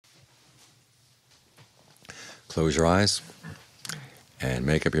Close your eyes and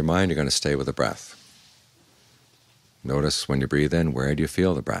make up your mind you're going to stay with the breath. Notice when you breathe in, where do you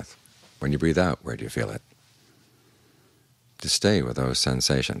feel the breath? When you breathe out, where do you feel it? Just stay with those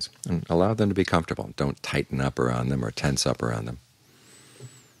sensations and allow them to be comfortable. Don't tighten up around them or tense up around them.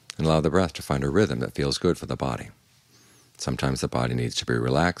 And allow the breath to find a rhythm that feels good for the body. Sometimes the body needs to be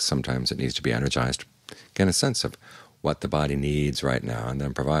relaxed, sometimes it needs to be energized. Get a sense of what the body needs right now and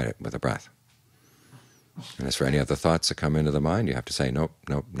then provide it with a breath. And as for any other thoughts that come into the mind, you have to say, nope,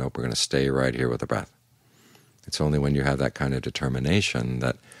 nope, nope, we're going to stay right here with the breath. It's only when you have that kind of determination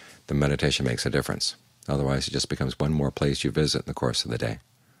that the meditation makes a difference. Otherwise, it just becomes one more place you visit in the course of the day.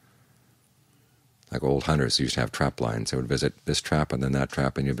 Like old hunters who used to have trap lines. They would visit this trap and then that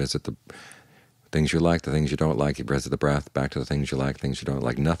trap, and you visit the things you like, the things you don't like. You visit the breath, back to the things you like, things you don't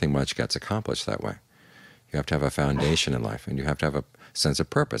like. Nothing much gets accomplished that way. You have to have a foundation in life, and you have to have a sense of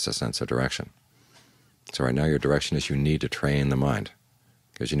purpose, a sense of direction. So right now your direction is you need to train the mind,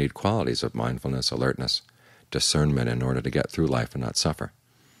 because you need qualities of mindfulness, alertness, discernment in order to get through life and not suffer.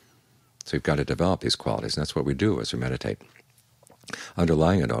 So you've got to develop these qualities, and that's what we do as we meditate.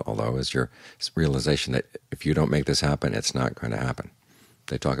 Underlying it, although, is your realization that if you don't make this happen, it's not going to happen.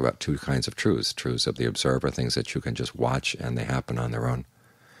 They talk about two kinds of truths: truths of the observer, things that you can just watch and they happen on their own.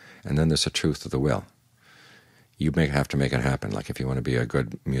 And then there's a truth of the will. You have to make it happen. Like if you want to be a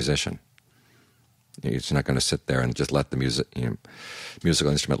good musician, it's not going to sit there and just let the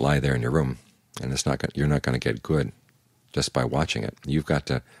musical instrument lie there in your room, and you're not going to get good just by watching it. You've got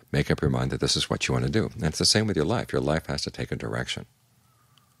to make up your mind that this is what you want to do. And it's the same with your life. Your life has to take a direction.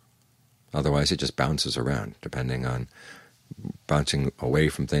 Otherwise it just bounces around, depending on bouncing away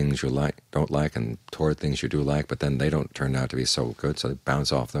from things you don't like and toward things you do like, but then they don't turn out to be so good, so they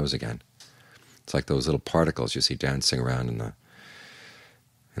bounce off those again. It's like those little particles you see dancing around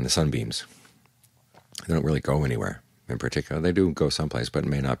in the sunbeams. They don't really go anywhere in particular. They do go someplace, but it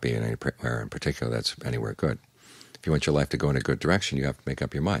may not be anywhere in particular that's anywhere good. If you want your life to go in a good direction, you have to make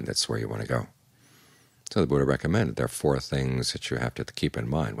up your mind that's where you want to go. So the Buddha recommended there are 4 things that you have to keep in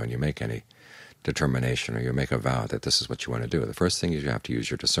mind when you make any determination or you make a vow that this is what you want to do. The first thing is you have to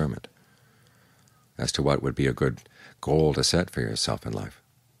use your discernment as to what would be a good goal to set for yourself in life.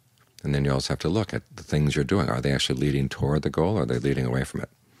 And then you also have to look at the things you're doing. Are they actually leading toward the goal, or are they leading away from it?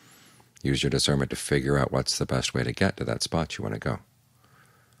 Use your discernment to figure out what's the best way to get to that spot you want to go.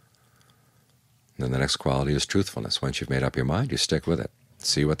 And then the next quality is truthfulness. Once you've made up your mind, you stick with it.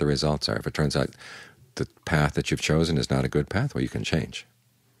 See what the results are. If it turns out the path that you've chosen is not a good path, well, you can change.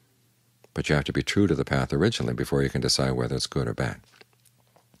 But you have to be true to the path originally before you can decide whether it's good or bad.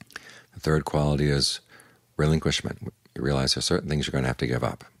 The third quality is relinquishment. You realize there are certain things you're going to have to give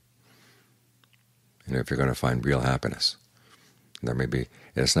up, and if you're going to find real happiness. There may be,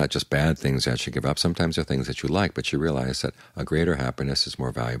 it's not just bad things that you give up. Sometimes there are things that you like, but you realize that a greater happiness is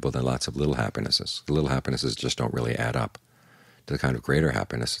more valuable than lots of little happinesses. The little happinesses just don't really add up to the kind of greater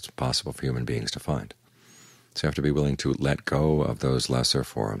happiness it's possible for human beings to find. So you have to be willing to let go of those lesser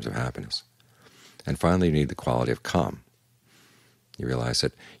forms of happiness. And finally, you need the quality of calm. You realize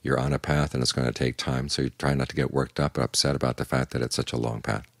that you're on a path and it's going to take time, so you try not to get worked up or upset about the fact that it's such a long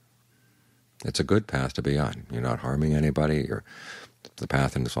path. It's a good path to be on. You're not harming anybody. The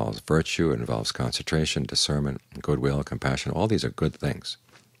path involves virtue, it involves concentration, discernment, goodwill, compassion. All these are good things.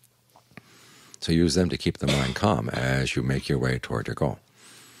 So use them to keep the mind calm as you make your way toward your goal.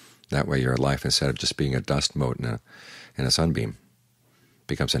 That way your life, instead of just being a dust mote in a sunbeam,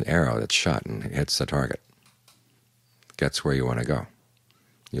 becomes an arrow that's shot and hits the target, gets where you want to go.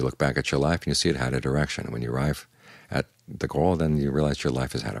 You look back at your life and you see it had a direction. And when you arrive at the goal, then you realize your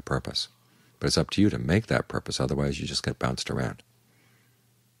life has had a purpose. But it's up to you to make that purpose, otherwise you just get bounced around.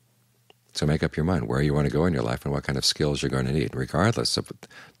 So make up your mind where you want to go in your life and what kind of skills you're going to need. Regardless of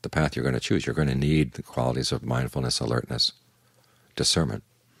the path you're going to choose, you're going to need the qualities of mindfulness, alertness, discernment.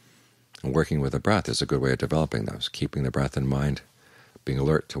 And working with the breath is a good way of developing those, keeping the breath in mind, being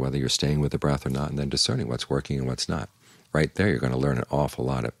alert to whether you're staying with the breath or not, and then discerning what's working and what's not. Right there you're going to learn an awful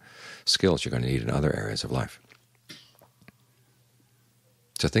lot of skills you're going to need in other areas of life.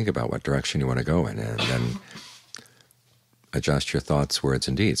 So think about what direction you want to go in, and then adjust your thoughts, words,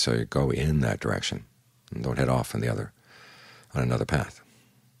 and deeds so you go in that direction and don't head off on another path.